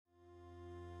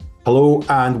Hello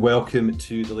and welcome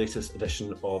to the latest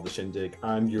edition of The Shindig.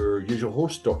 I'm your usual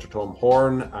host, Dr. Tom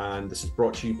Horn, and this is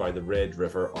brought to you by the Red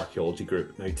River Archaeology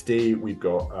Group. Now, today we've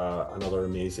got another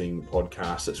amazing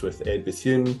podcast. It's with Ed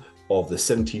Bethune of the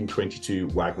 1722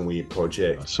 Waggonway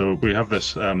project. So we have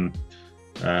this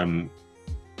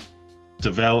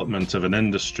development of an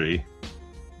industry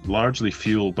largely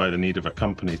fueled by the need of a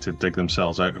company to dig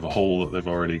themselves out of a hole that they've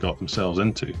already got themselves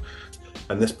into.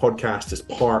 And this podcast is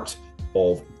part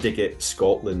of Dig It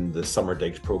Scotland, the Summer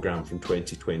Digs programme from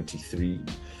 2023.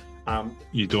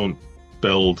 You don't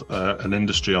build an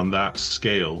industry on that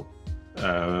scale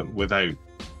without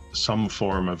some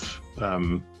form of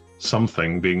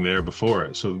something being there before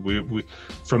it. So we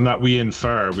from that we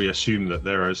assume that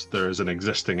there is an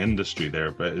existing industry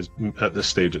there, but at this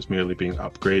stage it's merely being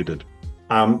upgraded.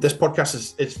 This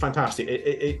podcast is fantastic.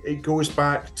 It goes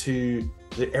back to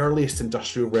the earliest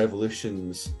industrial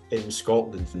revolutions in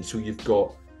Scotland. And so you've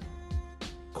got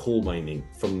coal mining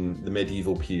from the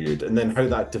medieval period, and then how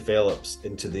that develops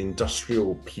into the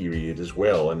industrial period as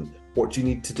well. And what do you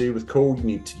need to do with coal? You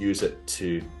need to use it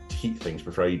to heat things,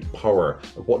 provide power.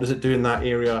 And what does it do in that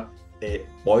area? It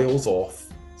boils off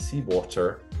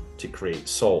seawater to create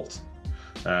salt.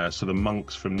 So the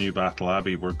monks from Newbattle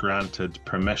Abbey were granted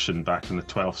permission back in the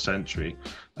 12th century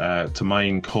to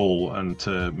mine coal and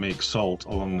to make salt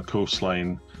along the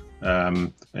coastline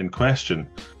in question.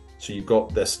 So you've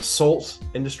got this salt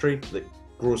industry that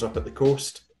grows up at the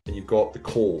coast, and you've got the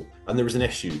coal. And there was an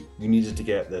issue. You needed to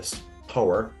get this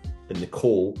power in the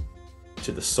coal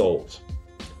to the salt.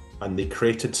 And they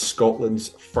created Scotland's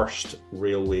first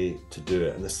railway to do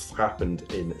it. And this happened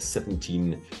in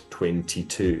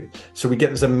 1722. So we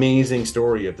get this amazing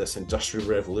story of this industrial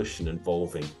revolution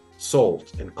involving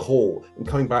salt and coal, and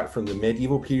coming back from the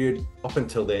medieval period up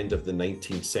until the end of the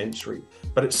 19th century.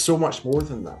 But it's so much more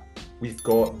than that. We've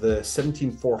got the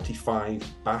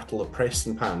 1745 Battle of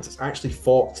Prestonpans. It's actually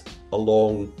fought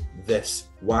along this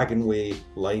Waggonway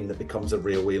line that becomes a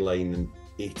railway line in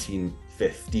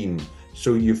 1815.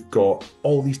 So you've got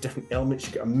all these different elements.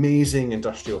 You've got amazing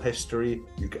industrial history,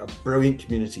 you've got a brilliant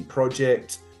community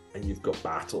project, and you've got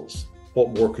battles.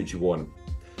 What more could you want?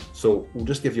 So we'll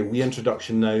just give you a wee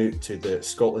introduction now to the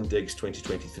Scotland Digs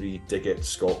 2023 Dig It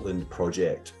Scotland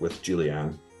project with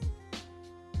Julianne.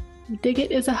 Dig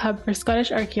It is a hub for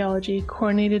Scottish archaeology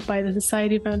coordinated by the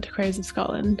Society of Antiquaries of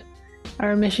Scotland.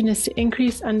 Our mission is to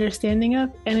increase understanding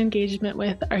of and engagement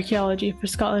with archaeology for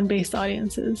Scotland-based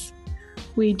audiences.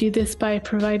 We do this by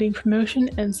providing promotion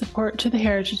and support to the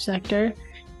heritage sector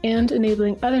and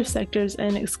enabling other sectors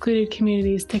and excluded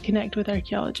communities to connect with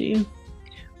archaeology.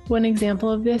 One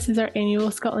example of this is our annual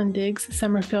Scotland Digs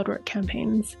summer fieldwork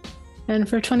campaigns. And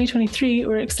for 2023,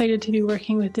 we're excited to be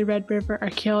working with the Red River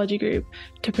Archaeology Group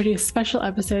to produce special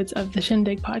episodes of the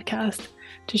Shindig podcast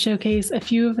to showcase a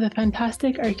few of the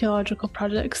fantastic archaeological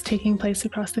projects taking place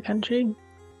across the country.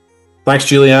 Thanks,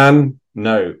 Julianne.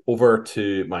 Now, over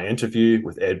to my interview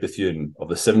with Ed Bethune of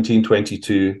the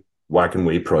 1722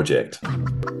 Waggonway project.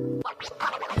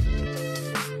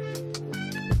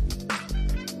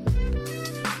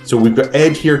 So we've got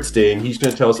Ed here today, and he's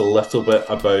going to tell us a little bit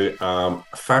about a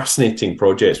fascinating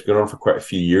project. We've been on for quite a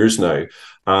few years now,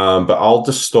 but I'll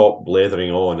just stop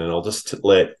blethering on, and I'll just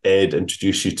let Ed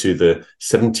introduce you to the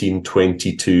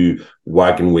 1722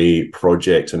 Waggonway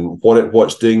project and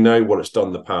what's doing now, what it's done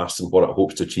in the past, and what it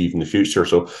hopes to achieve in the future.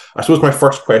 So I suppose my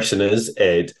first question is,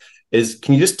 Ed,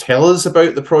 can you just tell us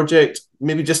about the project?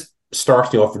 Maybe just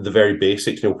starting off with the very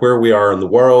basics, where we are in the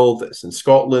world. It's in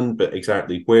Scotland, but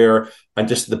exactly where, and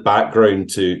just the background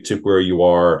to where you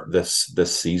are this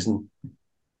season.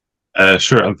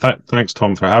 Sure, and thanks,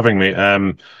 Tom, for having me.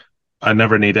 I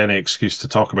never need any excuse to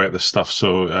talk about this stuff,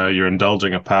 so you're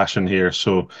indulging a passion here.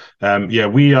 So,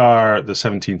 we are the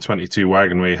 1722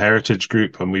 Waggonway Heritage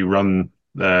Group, and we run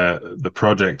the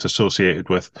project associated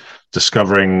with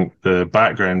discovering the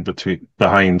background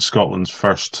behind Scotland's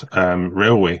first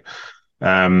railway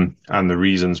and the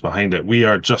reasons behind it. We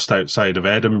are just outside of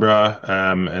Edinburgh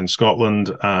in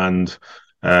Scotland, and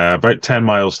about 10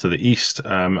 miles to the east,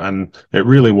 and it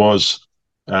really was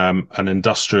an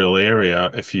industrial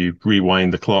area if you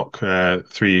rewind the clock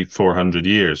 300-400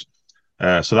 years.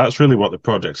 So that's really what the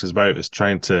project is about, is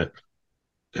trying to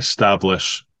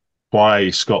establish why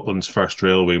Scotland's first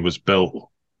railway was built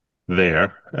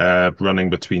there, running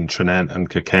between Tranent and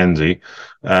Cockenzie.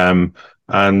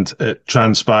 And it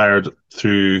transpired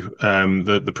through,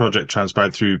 the project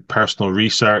transpired through personal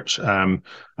research, and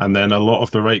then a lot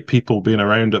of the right people being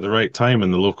around at the right time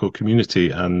in the local community,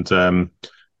 and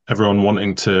everyone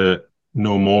wanting to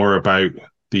know more about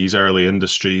these early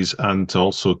industries and to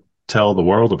also tell the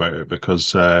world about it,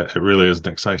 because it really is an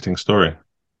exciting story.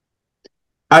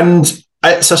 And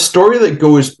it's a story that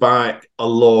goes back a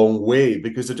long way,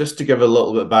 because just to give a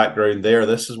little bit of background there,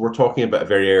 we're talking about a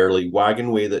very early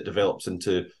Waggonway that develops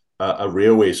into a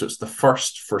railway. So it's the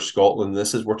first for Scotland.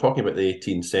 We're talking about the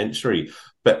 18th century,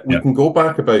 but we can go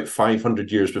back about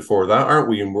 500 years before that, aren't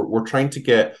we? And we're trying to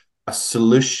get a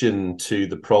solution to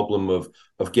the problem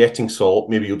of getting salt.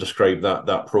 Maybe you'll describe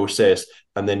that process,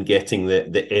 and then getting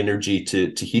the energy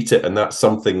to heat it. And that's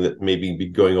something that maybe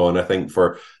been going on, I think,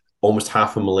 for almost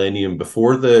half a millennium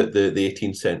before the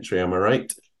 18th century. Am I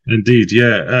right? Indeed,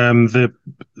 yeah.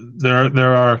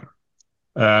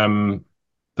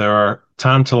 There are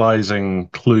tantalizing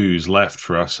clues left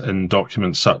for us in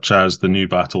documents such as the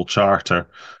Newbattle Charter.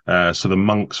 So the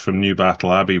monks from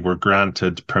Newbattle Abbey were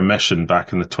granted permission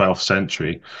back in the 12th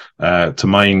century to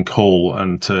mine coal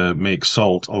and to make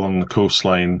salt along the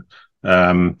coastline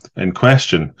in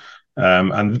question.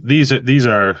 And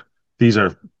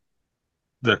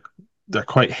they're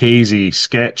quite hazy,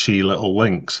 sketchy little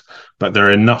links, but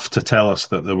they're enough to tell us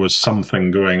that there was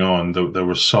something going on. There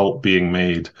was salt being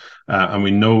made, and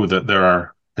we know that there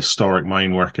are historic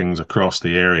mine workings across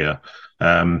the area.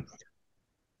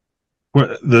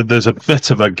 There's a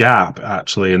bit of a gap,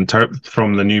 actually,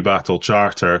 from the Newbattle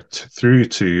Charter through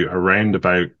to around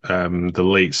about the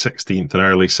late 16th and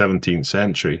early 17th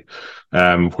century,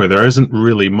 where there isn't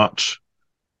really much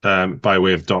by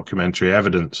way of documentary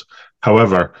evidence.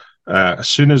 However, as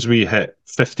soon as we hit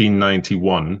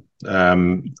 1591,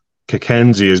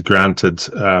 Cockenzie is granted,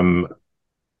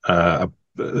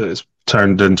 it's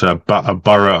turned into a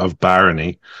borough of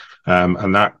barony,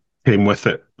 and that came with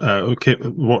it.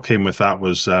 What came with that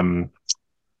was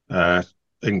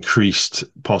increased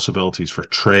possibilities for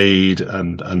trade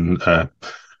and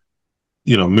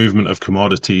movement of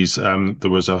commodities.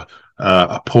 There was a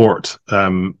port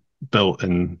built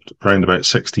in around about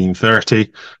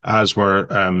 1630, as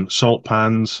were salt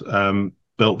pans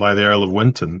built by the Earl of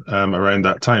Winton around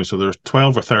that time. So there were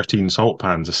 12 or 13 salt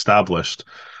pans established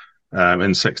in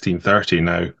 1630.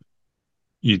 Now,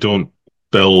 you don't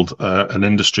build an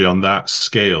industry on that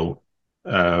scale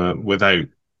without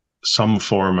some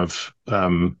form of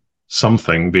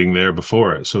something being there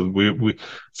before it. So we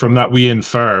from that we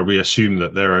assume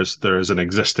that there is an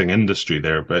existing industry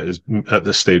there, but at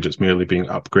this stage it's merely being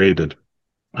upgraded.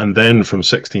 And then from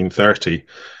 1630,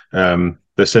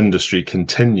 this industry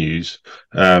continues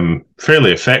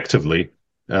fairly effectively,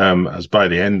 as by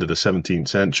the end of the 17th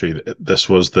century, this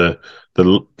was the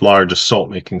largest salt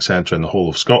making centre in the whole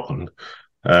of Scotland,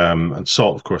 and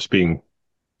salt, of course, being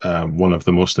one of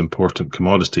the most important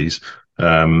commodities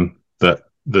that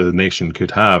the nation could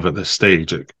have at this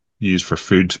stage. It used for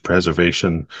food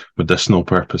preservation, medicinal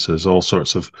purposes, all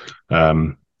sorts of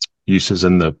uses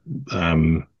in the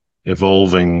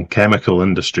evolving chemical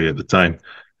industry at the time.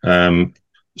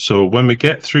 So when we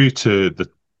get through to the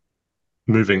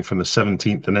moving from the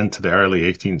 17th and into the early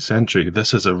 18th century,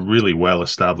 this is a really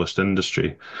well-established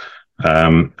industry.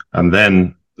 And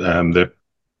then there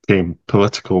came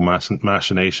political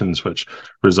machinations, which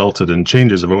resulted in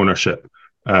changes of ownership,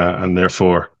 and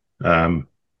therefore the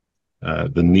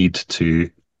need to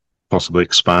possibly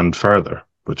expand further,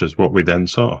 which is what we then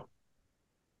saw.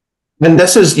 And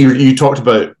this is you talked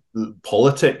about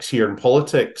politics here, and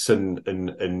politics and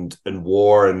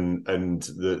war and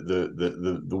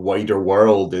the wider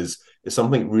world is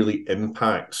something that really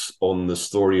impacts on the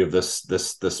story of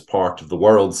this part of the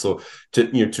world. So to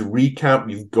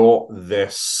recap, you've got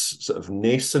this sort of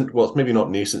nascent, well, it's maybe not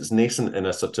nascent, it's nascent in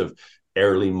a sort of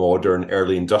early modern,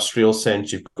 early industrial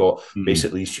sense. You've got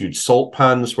basically these huge salt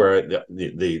pans where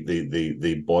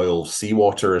they boil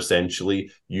seawater, essentially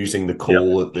using the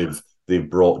coal that they've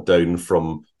brought down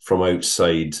from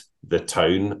outside the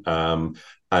town,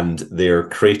 and they're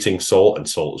creating salt, and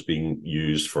salt is being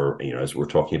used for, as we're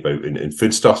talking about in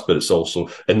foodstuffs, but it's also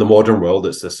in the modern world,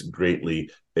 it's this greatly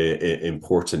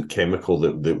important chemical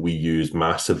that we use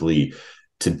massively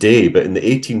today. But in the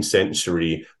 18th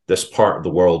century, this part of the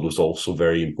world was also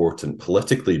very important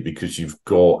politically, because you've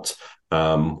got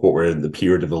what we're in the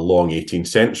period of the long 18th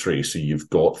century. So you've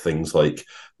got things like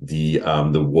the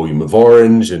William of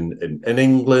Orange in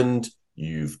England.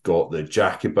 You've got the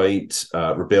Jacobite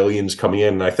rebellions coming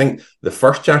in. And I think the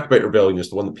first Jacobite rebellion is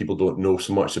the one that people don't know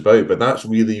so much about, but that's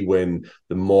really when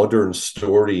the modern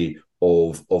story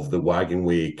of the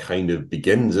Waggonway kind of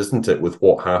begins, isn't it, with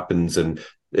what happens in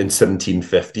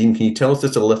 1715. Can you tell us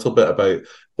just a little bit about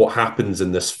what happens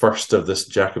in this first of this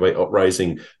Jacobite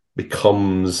uprising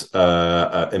becomes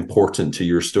important to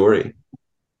your story?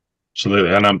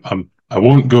 Absolutely, and I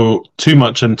won't go too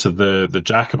much into the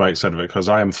Jacobite side of it because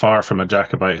I am far from a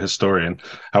Jacobite historian.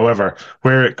 However,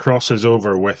 where it crosses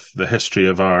over with the history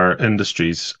of our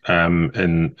industries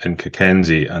in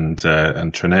Cockenzie and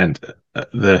Trinent,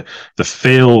 the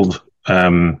failed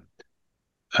rising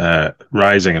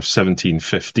of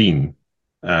 1715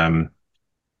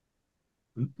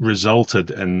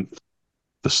 resulted in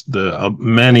the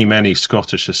many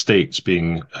Scottish estates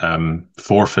being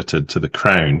forfeited to the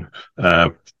crown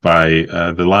by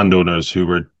the landowners who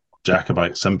were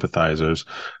Jacobite sympathisers,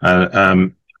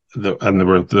 and there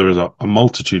was a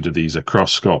multitude of these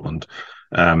across Scotland,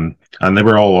 and they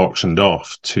were all auctioned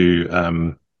off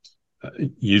to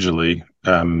usually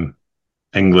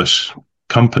English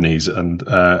companies and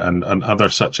other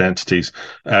such entities,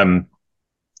 who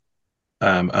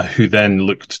then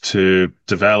looked to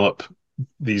develop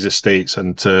these estates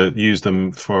and to use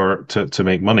them to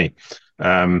make money,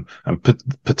 and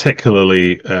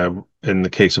particularly in the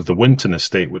case of the Winton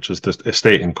estate, which is the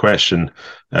estate in question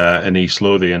in East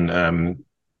Lothian,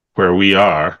 where we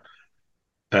are.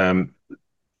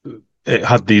 It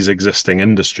had these existing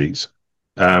industries,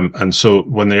 and so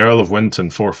when the Earl of Winton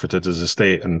forfeited his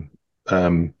estate and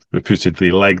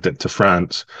reputedly legged it to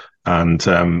France and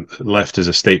left his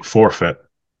estate forfeit,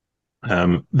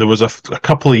 there was a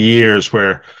couple of years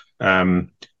where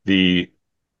the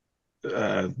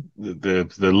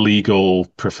legal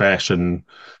profession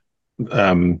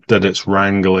did its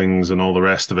wranglings and all the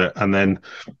rest of it, and then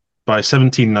by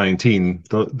 1719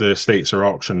 the estates are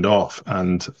auctioned off,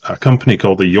 and a company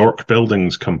called the York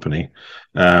Buildings Company,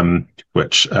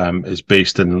 which is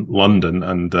based in London,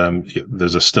 and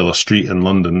there's still a street in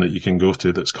London that you can go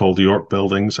to that's called York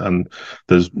Buildings, and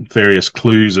there's various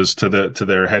clues as to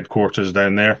their headquarters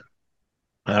down there.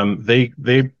 They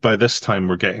by this time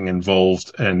were getting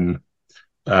involved in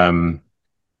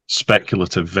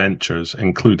speculative ventures,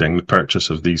 including the purchase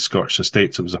of these Scottish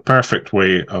estates. It was a perfect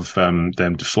way of them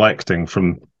deflecting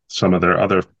from some of their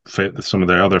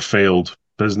other failed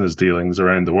business dealings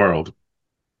around the world,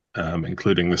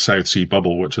 including the South Sea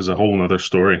Bubble, which is a whole other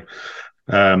story.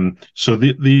 So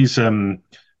these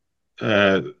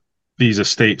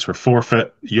estates were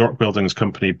forfeit. York Buildings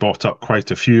Company bought up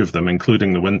quite a few of them,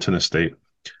 including the Winton estate,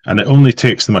 and it only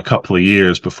takes them a couple of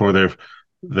years before they're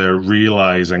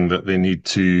realizing that they need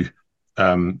to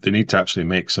actually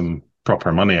make some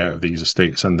proper money out of these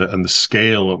estates, and the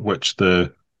scale at which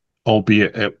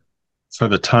albeit for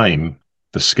the time,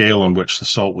 the scale on which the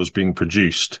salt was being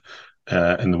produced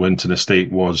in the Winton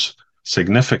estate was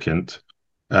significant.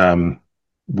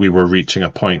 We were reaching a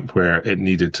point where it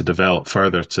needed to develop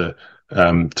further to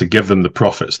give them the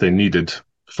profits they needed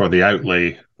for the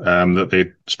outlay that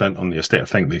they spent on the estate. I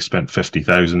think they spent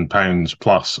 £50,000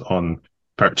 plus on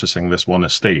purchasing this one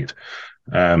estate,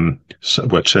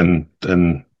 which in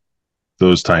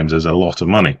those times is a lot of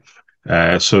money.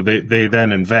 So they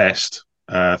then invest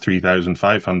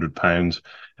 £3,500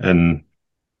 in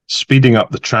speeding up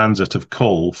the transit of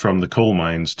coal from the coal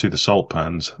mines to the salt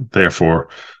pans. Therefore,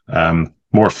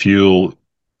 more fuel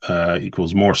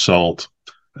equals more salt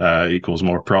equals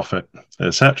more profit,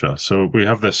 etc. So we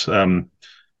have this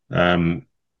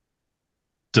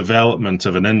development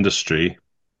of an industry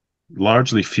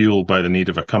largely fueled by the need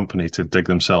of a company to dig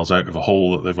themselves out of a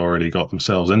hole that they've already got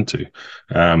themselves into.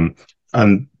 And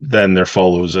then there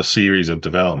follows a series of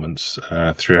developments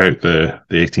throughout the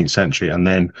 18th century, and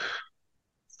then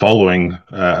following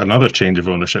another change of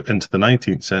ownership into the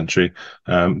 19th century,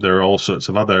 there are all sorts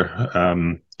of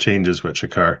other changes which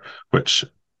occur, which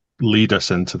lead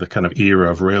us into the kind of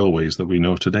era of railways that we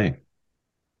know today.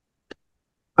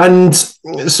 And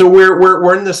so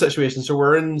we're in this situation. So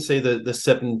we're in, say, the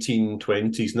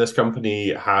 1720s, and this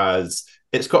company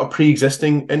it's got a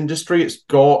pre-existing industry. It's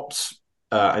got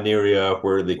an area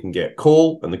where they can get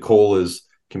coal, and the coal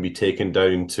can be taken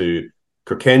down to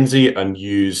Cockenzie and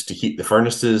used to heat the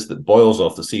furnaces that boils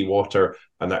off the seawater,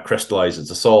 and that crystallizes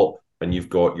the salt, and you've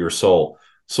got your salt.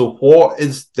 So what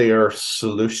is their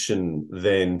solution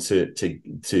then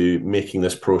to making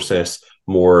this process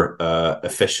more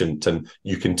efficient? And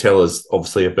you can tell us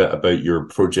obviously a bit about your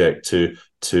project to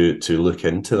look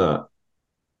into that.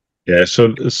 Yeah, so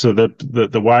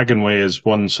the Waggonway is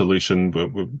one solution,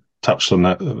 but we've touched on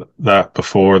that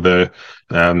before, the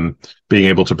being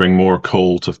able to bring more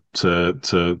coal to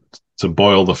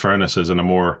boil the furnaces in a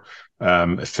more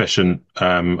efficient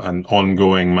and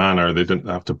ongoing manner. They didn't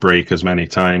have to break as many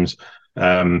times.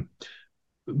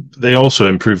 They also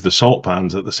improved the salt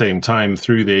pans at the same time.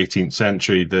 Through the 18th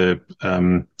century,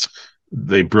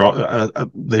 they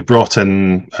brought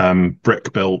in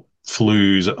brick-built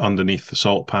flues underneath the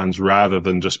salt pans rather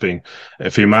than just being,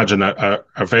 if you imagine a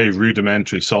very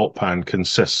rudimentary salt pan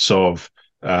consists of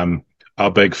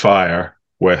a big fire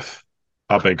with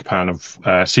a big pan of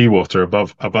seawater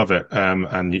above it,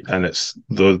 and it's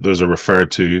those are referred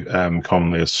to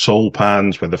commonly as sole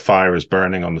pans, where the fire is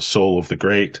burning on the sole of the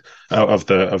grate of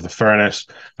the furnace,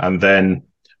 and then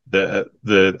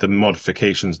the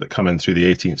modifications that come in through the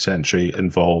 18th century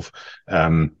involve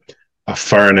a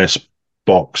furnace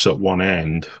box at one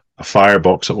end, a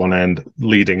firebox at one end,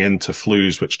 leading into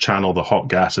flues which channel the hot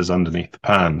gases underneath the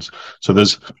pans. So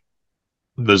there's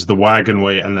the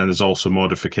Waggonway, and then there's also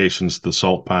modifications to the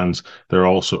salt pans. There are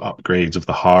also upgrades of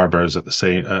the harbours at the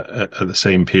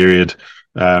same period.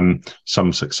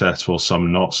 Some successful,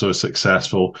 some not so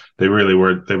successful. They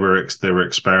were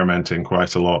experimenting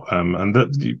quite a lot, and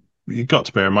that you got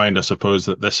to bear in mind, I suppose,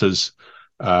 that this is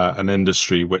an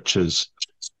industry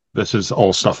this is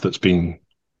all stuff that's being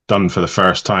done for the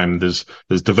first time. There's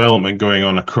development going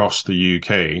on across the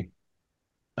UK.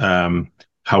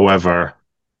 However,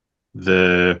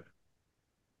 not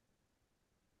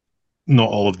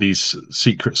all of these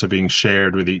secrets are being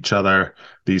shared with each other.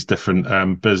 These different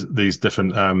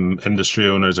industry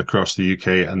owners across the UK,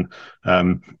 and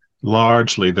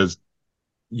largely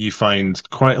you find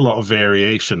quite a lot of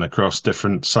variation across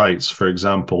different sites. For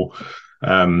example,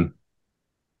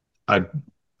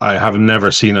 I have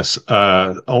never seen all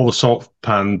the salt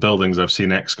pan buildings I've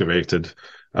seen excavated.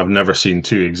 I've never seen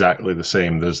two exactly the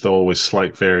same. There's always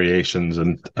slight variations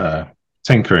and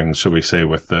tinkering, shall we say,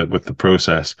 with the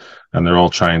process, and they're all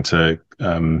trying to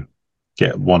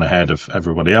get one ahead of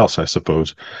everybody else, I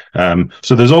suppose.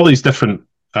 So there's all these different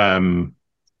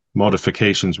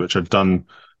modifications which are done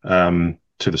to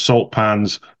the salt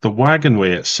pans. The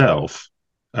Waggonway itself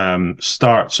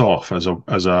starts off as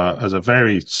a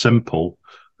very simple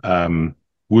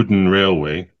wooden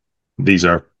railway. These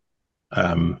are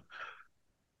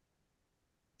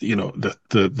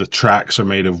the tracks are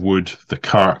made of wood, the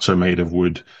carts are made of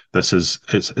wood. It's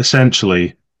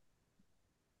essentially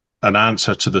an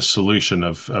answer to the solution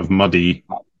of muddy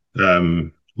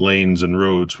lanes and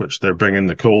roads, which they're bringing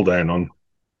the coal down on.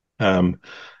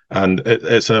 And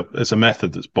it's a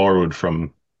method that's borrowed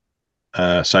from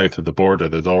south of the border.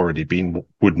 There's already been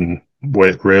wooden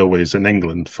railways in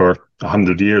England for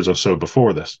 100 years or so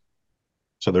before this.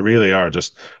 So they really are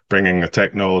just bringing the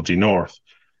technology north.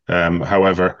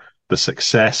 However, the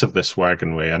success of this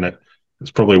Waggonway, and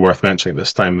it's probably worth mentioning at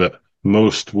this time that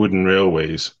most wooden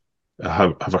railways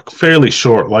have a fairly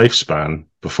short lifespan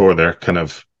before they're kind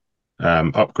of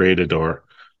upgraded or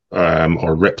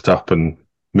ripped up and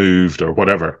moved or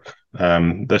whatever.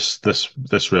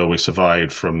 This railway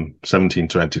survived from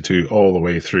 1722 all the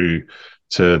way through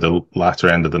to the latter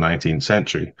end of the 19th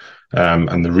century.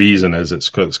 And the reason is it's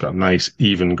got a nice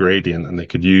even gradient, and they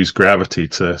could use gravity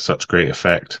to such great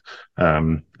effect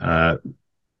on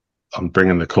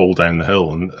bringing the coal down the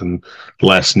hill, and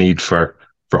less need for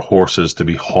horses to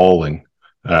be hauling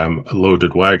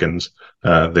loaded wagons.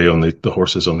 The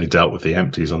horses only dealt with the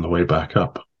empties on the way back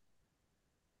up.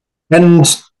 And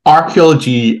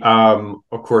archaeology,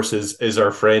 of course, is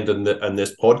our friend in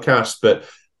this podcast, but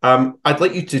I'd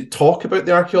like you to talk about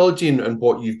the archaeology and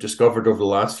what you've discovered over the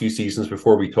last few seasons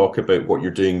before we talk about what you're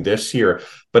doing this year.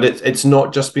 But it's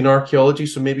not just been archaeology,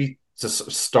 so maybe to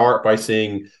start by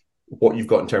saying what you've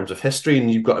got in terms of history,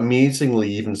 and you've got amazingly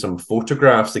even some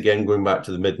photographs, again, going back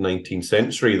to the mid-19th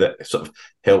century that sort of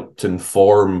helped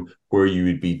inform where you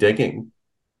would be digging.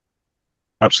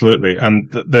 Absolutely.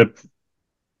 And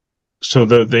so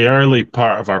the early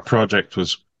part of our project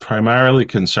was primarily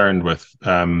concerned with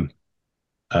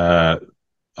a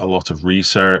lot of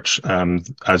research.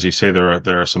 As you say,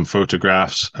 there are some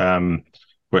photographs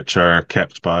which are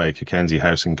kept by Cockenzie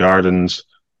House and Gardens,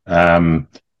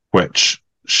 which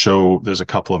show, there's a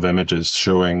couple of images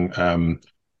showing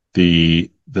the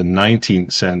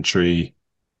 19th century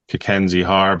Cockenzie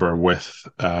Harbour with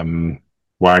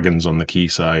wagons on the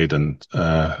quayside and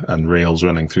rails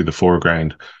running through the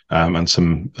foreground, and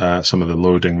some of the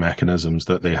loading mechanisms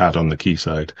that they had on the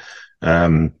quayside.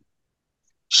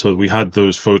 So we had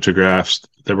those photographs.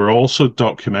 There were also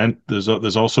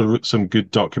there's also some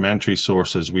good documentary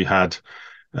sources. We had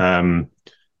a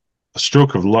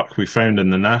stroke of luck. We found in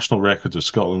the National Records of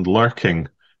Scotland, lurking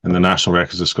in the National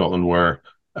Records of Scotland, were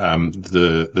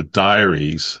the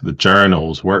diaries, the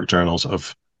journals, work journals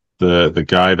of the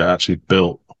guy that actually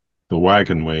built the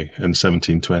Waggonway in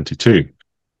 1722.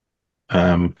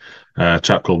 A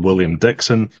chap called William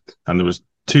Dixon, and there was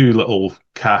two little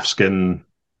calfskin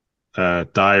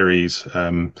diaries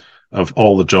of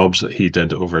all the jobs that he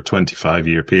did over a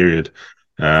 25-year period.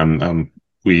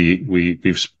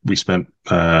 we spent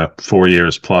 4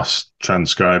 years plus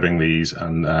transcribing these,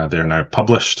 and they're now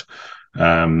published.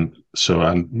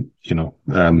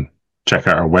 Check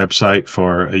out our website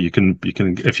for you can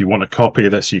if you want a copy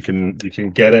of this, you can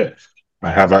get it. I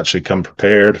have actually come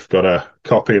prepared. I've got a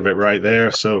copy of it right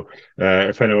there. So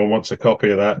if anyone wants a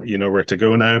copy of that, you know where to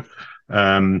go now.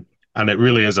 And it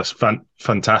really is a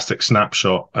fantastic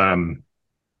snapshot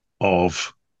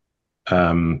of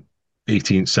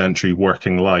 18th century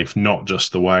working life, not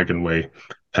just the Waggonway.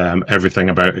 Everything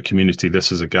about a community.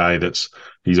 This is a guy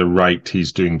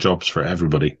he's doing jobs for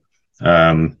everybody.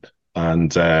 But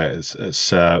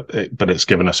it's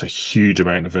given us a huge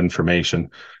amount of information.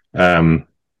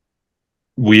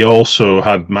 We also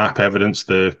had map evidence,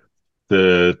 the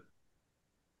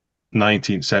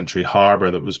 19th century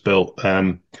harbour that was built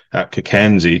at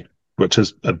Cockenzie, which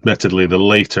is admittedly the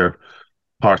later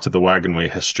part of the Waggonway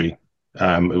history.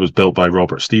 It was built by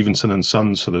Robert Stevenson and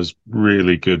Sons, so there's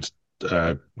really good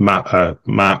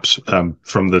maps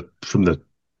from the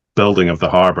building of the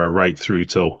harbour right through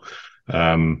till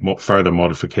further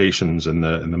modifications in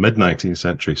the mid 19th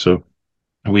century. So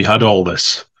we had all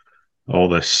these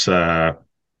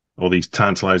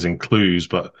tantalizing clues,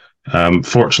 but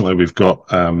fortunately we've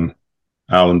got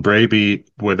Alan Braby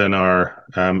within our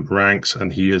ranks,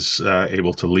 and he is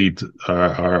able to lead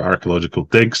our archaeological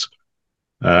digs.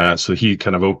 So he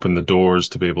kind of opened the doors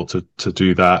to be able to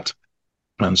do that.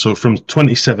 And so from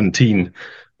 2017,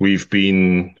 we've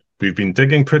been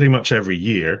digging pretty much every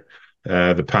year.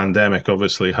 The pandemic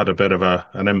obviously had a bit of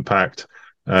an impact,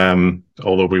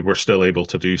 although we were still able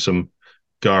to do some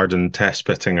garden test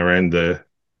pitting around the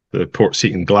Port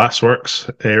Seton Glassworks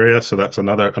area. So that's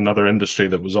another industry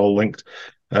that was all linked.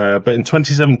 But in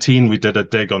 2017, we did a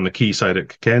dig on the quayside at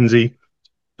Cockenzie.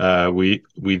 We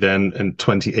then in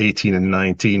 2018 and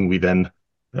 19, we then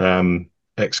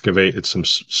excavated some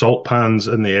salt pans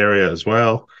in the area as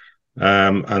well.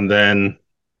 And then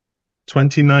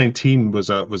 2019 was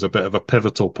a bit of a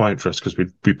pivotal point for us, because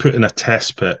we put in a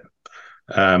test pit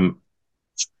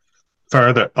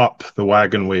further up the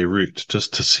Waggonway route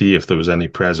just to see if there was any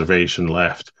preservation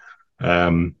left.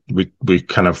 We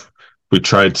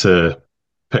tried to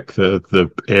pick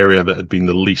the area that had been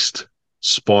the least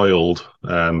spoiled.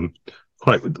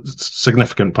 Quite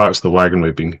significant parts of the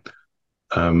Waggonway being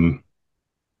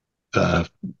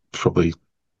probably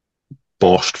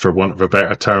boshed, for want of a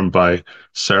better term, by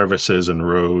services and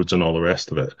roads and all the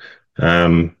rest of it.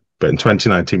 But in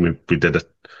 2019, we did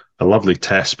a lovely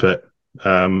test pit,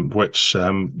 which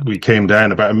we came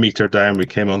down about a metre down. We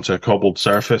came onto a cobbled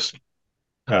surface,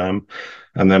 and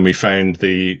then we found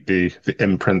the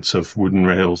imprints of wooden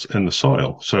rails in the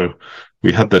soil. So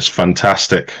we had this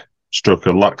fantastic stroke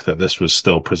of luck that this was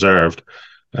still preserved.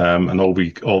 And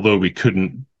although we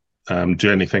couldn't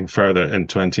do anything further in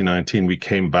 2019, we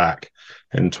came back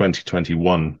in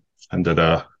 2021 and did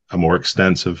a more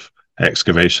extensive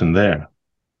excavation there.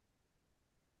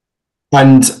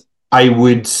 And I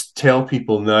would tell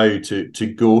people now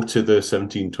to go to the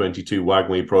 1722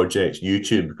 Waggonway Project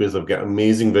YouTube, because they've got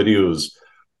amazing videos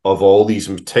of all these,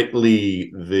 and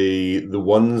particularly the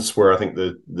ones where I think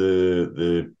the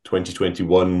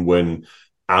 2021, when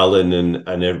Alan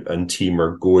and team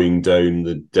are going down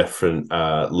the different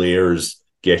layers,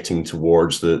 getting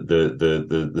towards the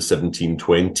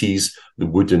 1720s, the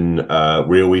wooden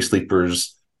railway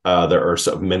sleepers that are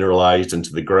sort of mineralized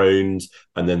into the ground,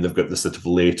 and then they've got the sort of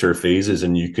later phases,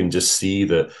 and you can just see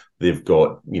that they've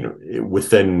got,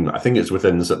 within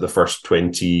the first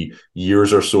 20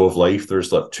 years or so of life,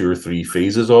 there's like 2 or 3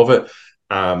 phases of it.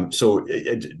 So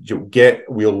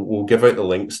we'll give out the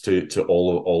links to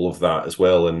all of that as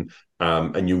well, and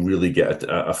you really get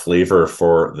a flavour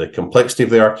for the complexity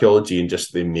of the archaeology and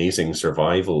just the amazing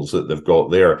survivals that they've got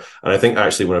there. And I think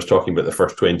actually when I was talking about the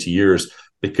first 20 years,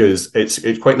 because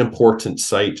it's quite an important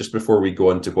site, just before we go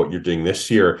into what you're doing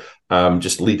this year,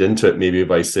 just lead into it maybe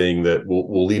by saying that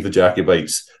we'll leave the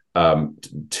Jacobites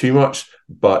too much,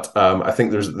 but I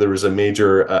think there was a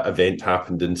major event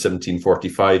happened in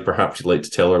 1745. Perhaps you'd like to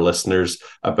tell our listeners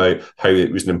about how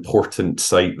it was an important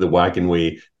site, the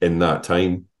Waggonway, in that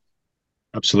time.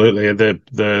 Absolutely.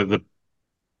 The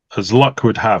as luck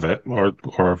would have it,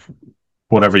 or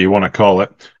whatever you want to call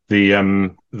it,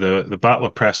 the Battle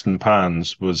of Preston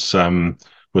Pans was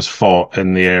fought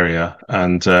in the area,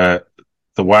 and the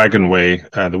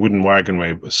Waggonway, the wooden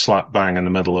Waggonway, was slap bang in the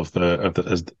middle of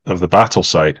the battle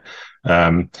site.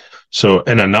 So,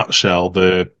 in a nutshell,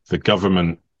 the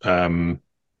government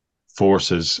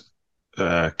forces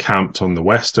camped on the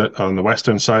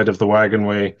western side of the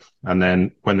Waggonway, and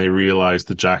then when they realised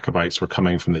the Jacobites were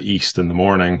coming from the east in the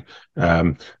morning,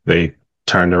 they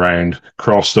turned around,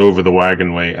 crossed over the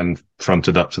Waggonway, and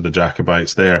fronted up to the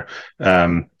Jacobites there.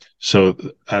 So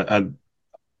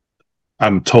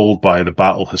I'm told by the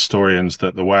battle historians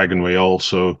that the Waggonway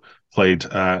also played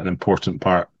an important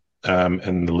part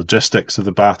in the logistics of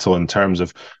the battle, in terms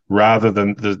of, rather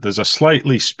than there's a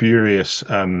slightly spurious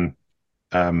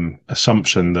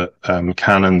assumption that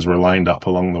cannons were lined up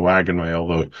along the Waggonway,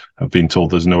 although I've been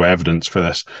told there's no evidence for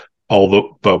this.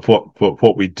 But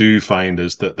what we do find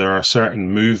is that there are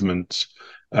certain movements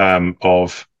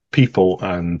of people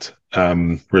and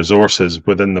resources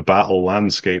within the battle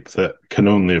landscape that can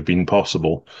only have been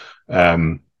possible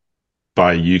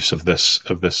by use of this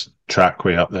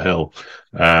trackway up the hill.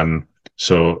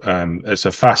 So it's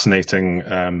a fascinating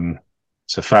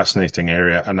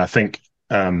area, and I think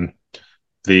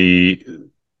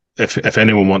if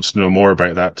anyone wants to know more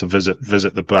about that, to visit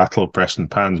the Battle of Preston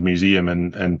Pans Museum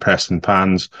in Preston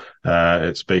Pans.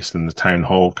 It's based in the town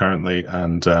hall currently,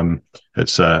 and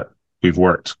we've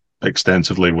worked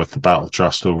extensively with the Battle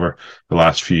Trust over the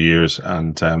last few years,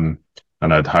 and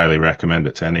I'd highly recommend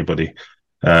it to anybody.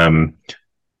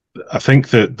 I think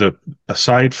that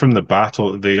aside from the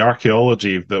battle, the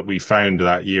archaeology that we found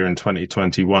that year in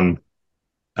 2021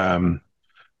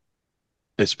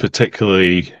 is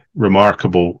particularly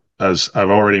remarkable. As I've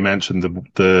already mentioned,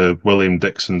 the William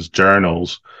Dixon's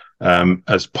journals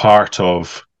as part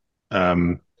of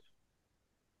the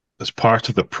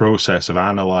process of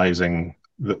analysing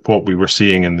what we were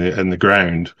seeing in the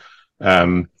ground.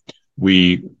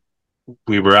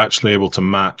 We were actually able to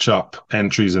match up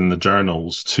entries in the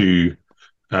journals to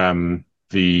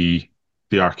the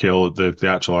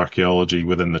actual archaeology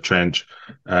within the trench.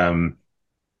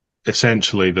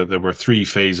 Essentially, that there were 3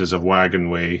 phases of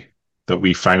Waggonway that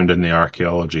we found in the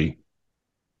archaeology.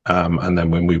 And then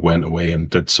when we went away and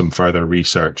did some further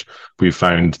research, we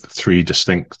found 3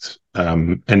 distinct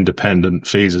independent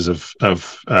phases of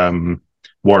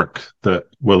work that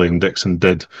William Dixon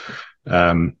did,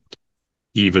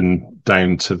 even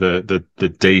down to the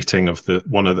dating of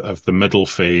the middle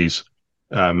phase,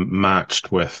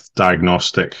 matched with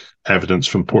diagnostic evidence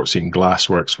from Portseaton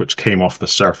Glassworks, which came off the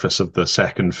surface of the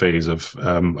second phase of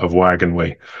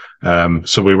Waggonway.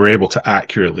 So we were able to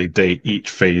accurately date each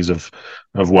phase of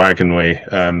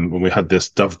Waggonway when we had this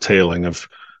dovetailing of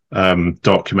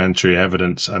documentary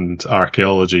evidence and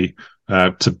archaeology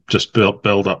to just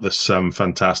build up this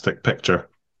fantastic picture.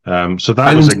 So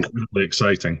that was incredibly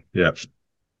exciting. Yeah.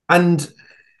 And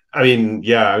I mean,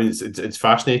 yeah, it's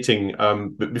fascinating.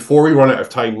 But before we run out of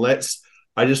time,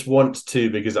 I just want to,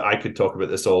 because I could talk about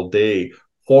this all day.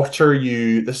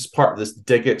 This is part of this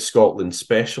Dig It Scotland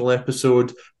special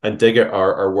episode, and Dig It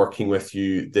are working with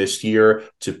you this year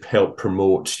to help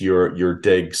promote your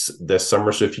digs this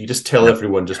summer. So if you just tell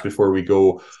everyone just before we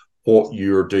go what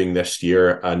you're doing this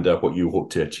year and what you hope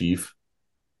to achieve.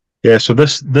 Yeah, so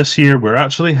this year we're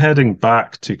actually heading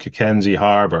back to Cockenzie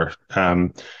Harbour,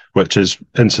 which is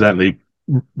incidentally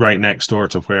right next door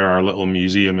to where our little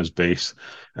museum is based.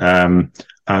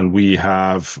 And we've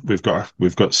got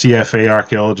CFA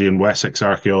Archaeology and Wessex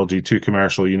Archaeology, 2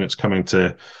 commercial units coming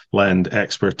to lend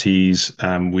expertise.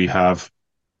 We're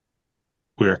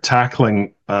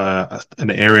tackling an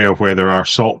area where there are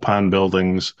salt pan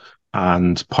buildings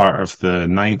and part of the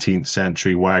 19th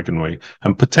century Waggonway,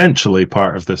 and potentially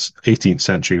part of this 18th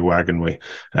century Waggonway.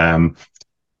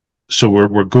 So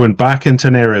we're going back into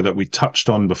an area that we touched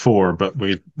on before, but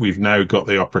we've now got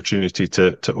the opportunity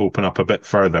to open up a bit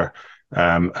further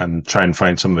and try and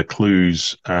find some of the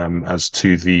clues as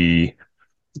to the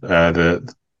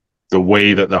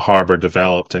way that the harbour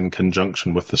developed in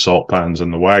conjunction with the salt pans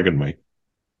and the Waggonway.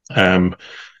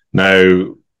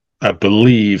 Now, I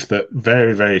believe that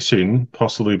very, very soon,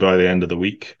 possibly by the end of the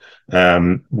week,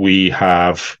 we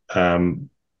have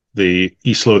the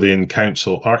East Lothian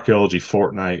Council Archaeology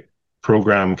Fortnight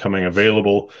program coming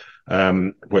available,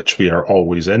 which we are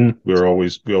always in. We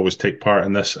always take part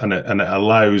in this, and it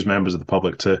allows members of the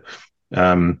public to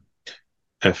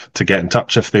get in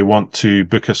touch if they want to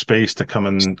book a space to come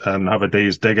and have a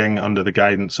day's digging under the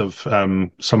guidance of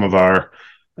some of our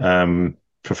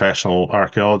professional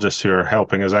archaeologists who are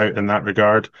helping us out in that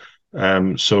regard.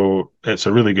 So it's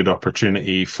a really good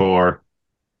opportunity for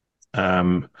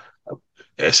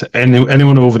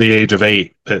anyone over the age of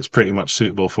 8. It's pretty much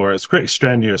suitable for. It's pretty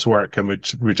strenuous work, and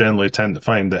we generally tend to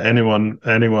find that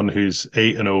anyone who's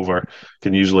 8 and over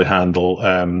can usually handle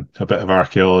a bit of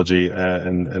archaeology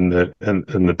in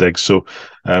the digs. So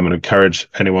I encourage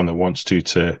anyone that wants to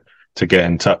get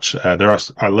in touch. There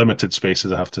are limited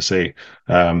spaces, I have to say,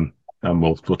 and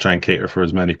we'll try and cater for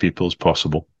as many people as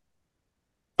possible.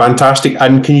 Fantastic.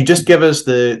 And can you just give us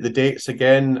the dates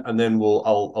again, and then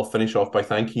I'll finish off by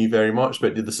thanking you very much.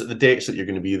 But the dates that you're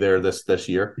going to be there this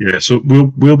year. Yeah, so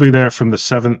we'll be there from the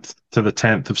 7th to the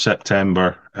 10th of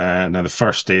September. Now the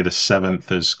first day, the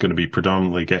 7th, is going to be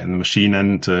predominantly getting the machine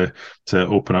in to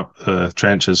open up the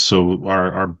trenches. So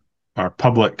our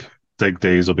public dig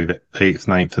days will be the 8th,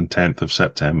 9th, and 10th of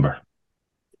September.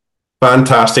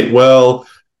 Fantastic. Well,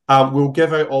 we'll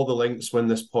give out all the links when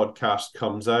this podcast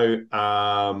comes out.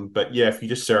 But yeah, if you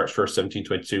just search for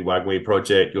 1722 Waggonway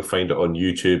Project, you'll find it on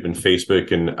YouTube and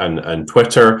Facebook and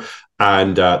Twitter.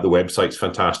 And the website's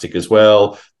fantastic as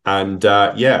well. And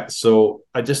yeah, so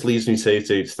it just leaves me to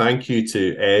say thank you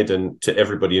to Ed and to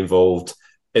everybody involved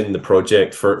in the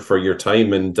project for your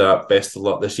time, and best of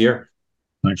luck this year.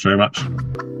 Thanks very much.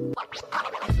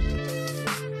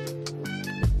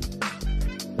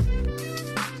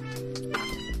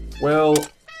 Well,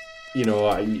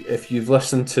 if you've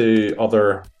listened to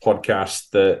other podcasts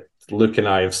that Luke and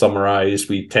I have summarized,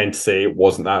 we tend to say it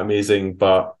wasn't that amazing,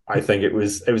 but I think it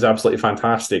was absolutely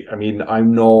fantastic. I mean,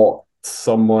 I'm not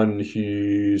someone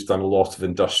who's done a lot of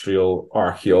industrial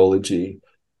archaeology,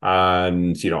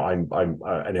 and I'm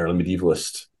an early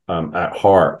medievalist at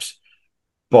heart.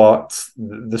 But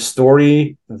the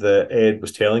story that Ed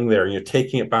was telling there, and you're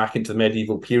taking it back into the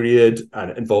medieval period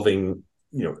and involving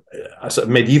a sort of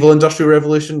medieval industrial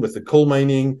revolution with the coal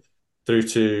mining through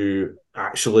to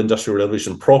actual industrial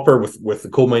revolution proper with the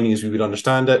coal mining as we would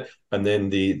understand it, and then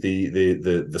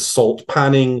the salt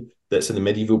panning that's in the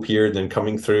medieval period, and then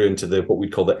coming through into what we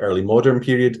call the early modern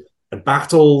period, and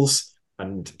battles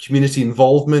and community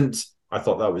involvement. I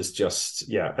thought that was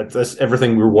just that's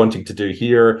everything we were wanting to do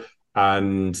here.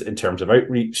 And in terms of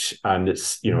outreach, and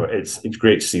it's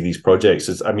great to see these projects.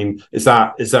 Is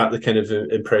that the kind of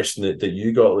impression that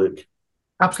you got, Luke?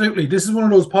 Absolutely. This is one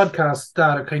of those podcasts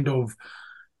that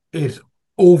it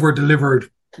over delivered.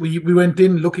 We went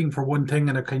in looking for one thing,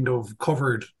 and it kind of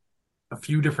covered a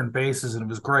few different bases, and it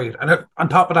was great. And on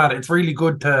top of that, it's really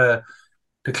good to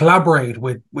collaborate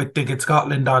with Dig It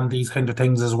Scotland on these kind of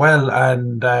things as well.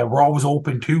 And we're always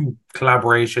open to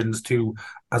collaborations to,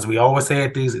 as we always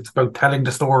say it's about telling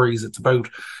the stories, it's about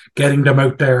getting them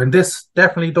out there. And this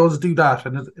definitely does do that.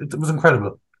 And it was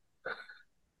incredible.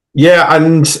 Yeah.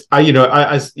 And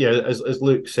as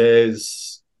Luke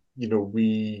says,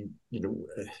 there's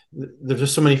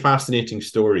just so many fascinating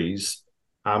stories.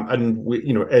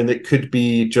 And it could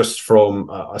be just from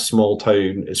a small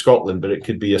town in Scotland, but it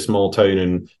could be a small town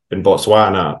in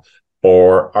Botswana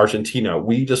or Argentina.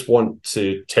 We just want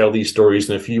to tell these stories,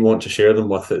 and if you want to share them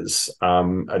with us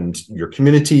and your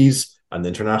communities and the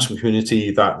international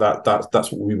community,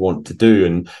 that's what we want to do.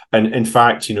 And in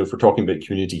fact, if we're talking about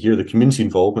community here, the community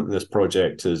involvement in this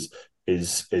project is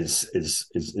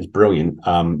brilliant.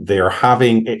 They are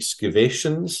having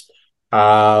excavations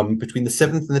between the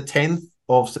 7th and the 10th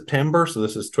of September. So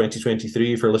this is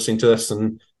 2023 if you're listening to this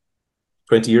in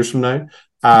 20 years from now.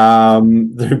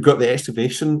 They've got the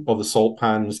excavation of the salt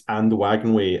pans and the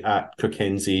Waggonway at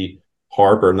Cockenzie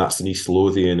Harbour, and that's in East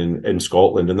Lothian in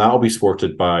Scotland. And that'll be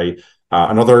supported by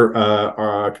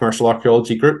another commercial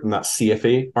archaeology group, and that's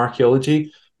CFA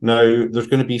Archaeology. Now, there's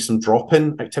going to be some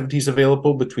drop-in activities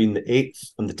available between the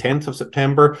 8th and the 10th of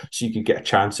September, so you can get a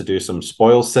chance to do some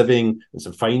spoil sieving and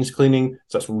some finds cleaning.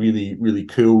 So that's really, really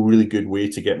cool, really good way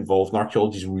to get involved. And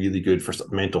archaeology is really good for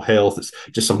mental health. It's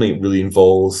just something that really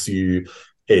involves you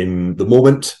in the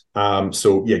moment.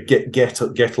 So yeah,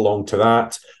 get along to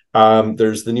that.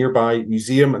 There's the nearby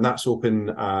museum, and that's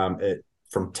open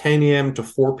from 10 a.m. to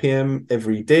 4 p.m.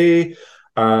 every day.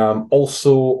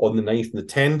 Also on the 9th and the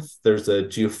 10th, there's a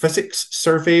geophysics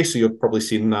survey. So you've probably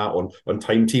seen that on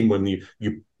Time Team when you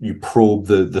probe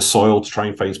the soil to try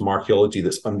and find some archaeology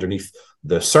that's underneath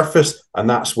the surface. And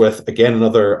that's with, again,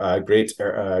 another great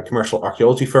commercial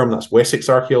archaeology firm. That's Wessex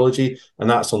Archaeology. And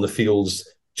that's on the fields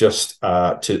just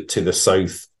to the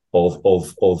south of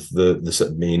the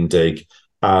sort of main dig.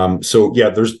 So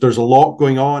yeah, there's a lot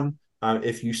going on.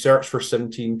 If you search for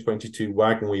 1722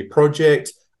 Waggonway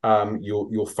Project,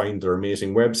 you'll find their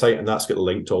amazing website, and that's got a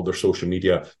link to all their social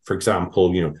media, for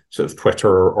example, sort of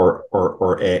Twitter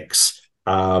or X.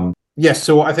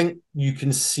 So I think you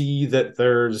can see that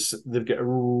they've got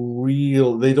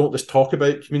they don't just talk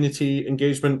about community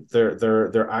engagement,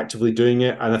 they're actively doing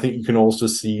it. And I think you can also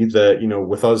see that,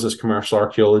 with us as commercial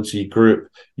archaeology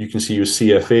group, you can see with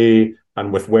CFA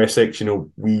and with Wessex,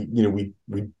 we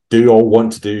do all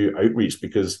want to do outreach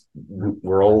because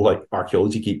we're all like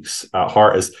archaeology geeks at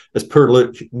heart, as poor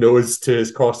Luke knows to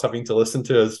his cost, having to listen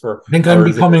to us for. I think I'm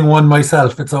becoming one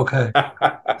myself. It's okay.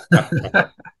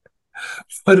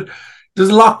 But there's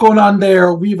a lot going on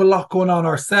there. We have a lot going on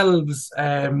ourselves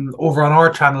over on our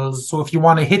channels. So if you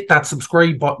want to hit that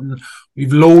subscribe button,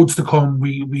 we've loads to come.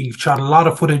 We've shot a lot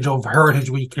of footage of Heritage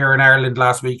Week here in Ireland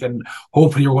last week, and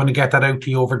hopefully you're going to get that out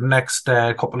to you over the next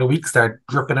couple of weeks. Start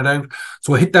dripping it out.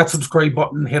 So hit that subscribe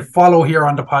button, hit follow here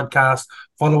on the podcast,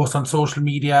 follow us on social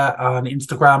media, on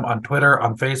Instagram, on Twitter,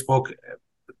 on Facebook.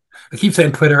 I keep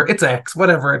saying Twitter, it's X,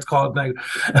 whatever it's called now.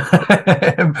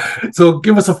 So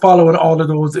give us a follow on all of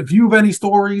those. If you have any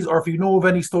stories, or if you know of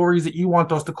any stories that you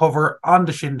want us to cover on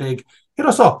the Shindig, hit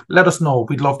us up. Let us know.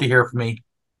 We'd love to hear from you.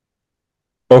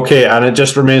 Okay, and it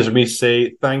just remains for me to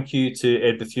say thank you to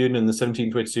Ed Bethune and the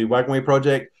 1722 Waggonway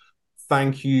project.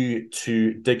 Thank you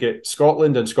to Dig It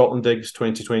Scotland and Scotland Digs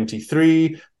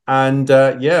 2023. And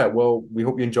well, we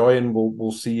hope you enjoy, and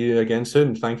we'll see you again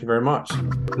soon. Thank you very much.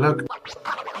 Look.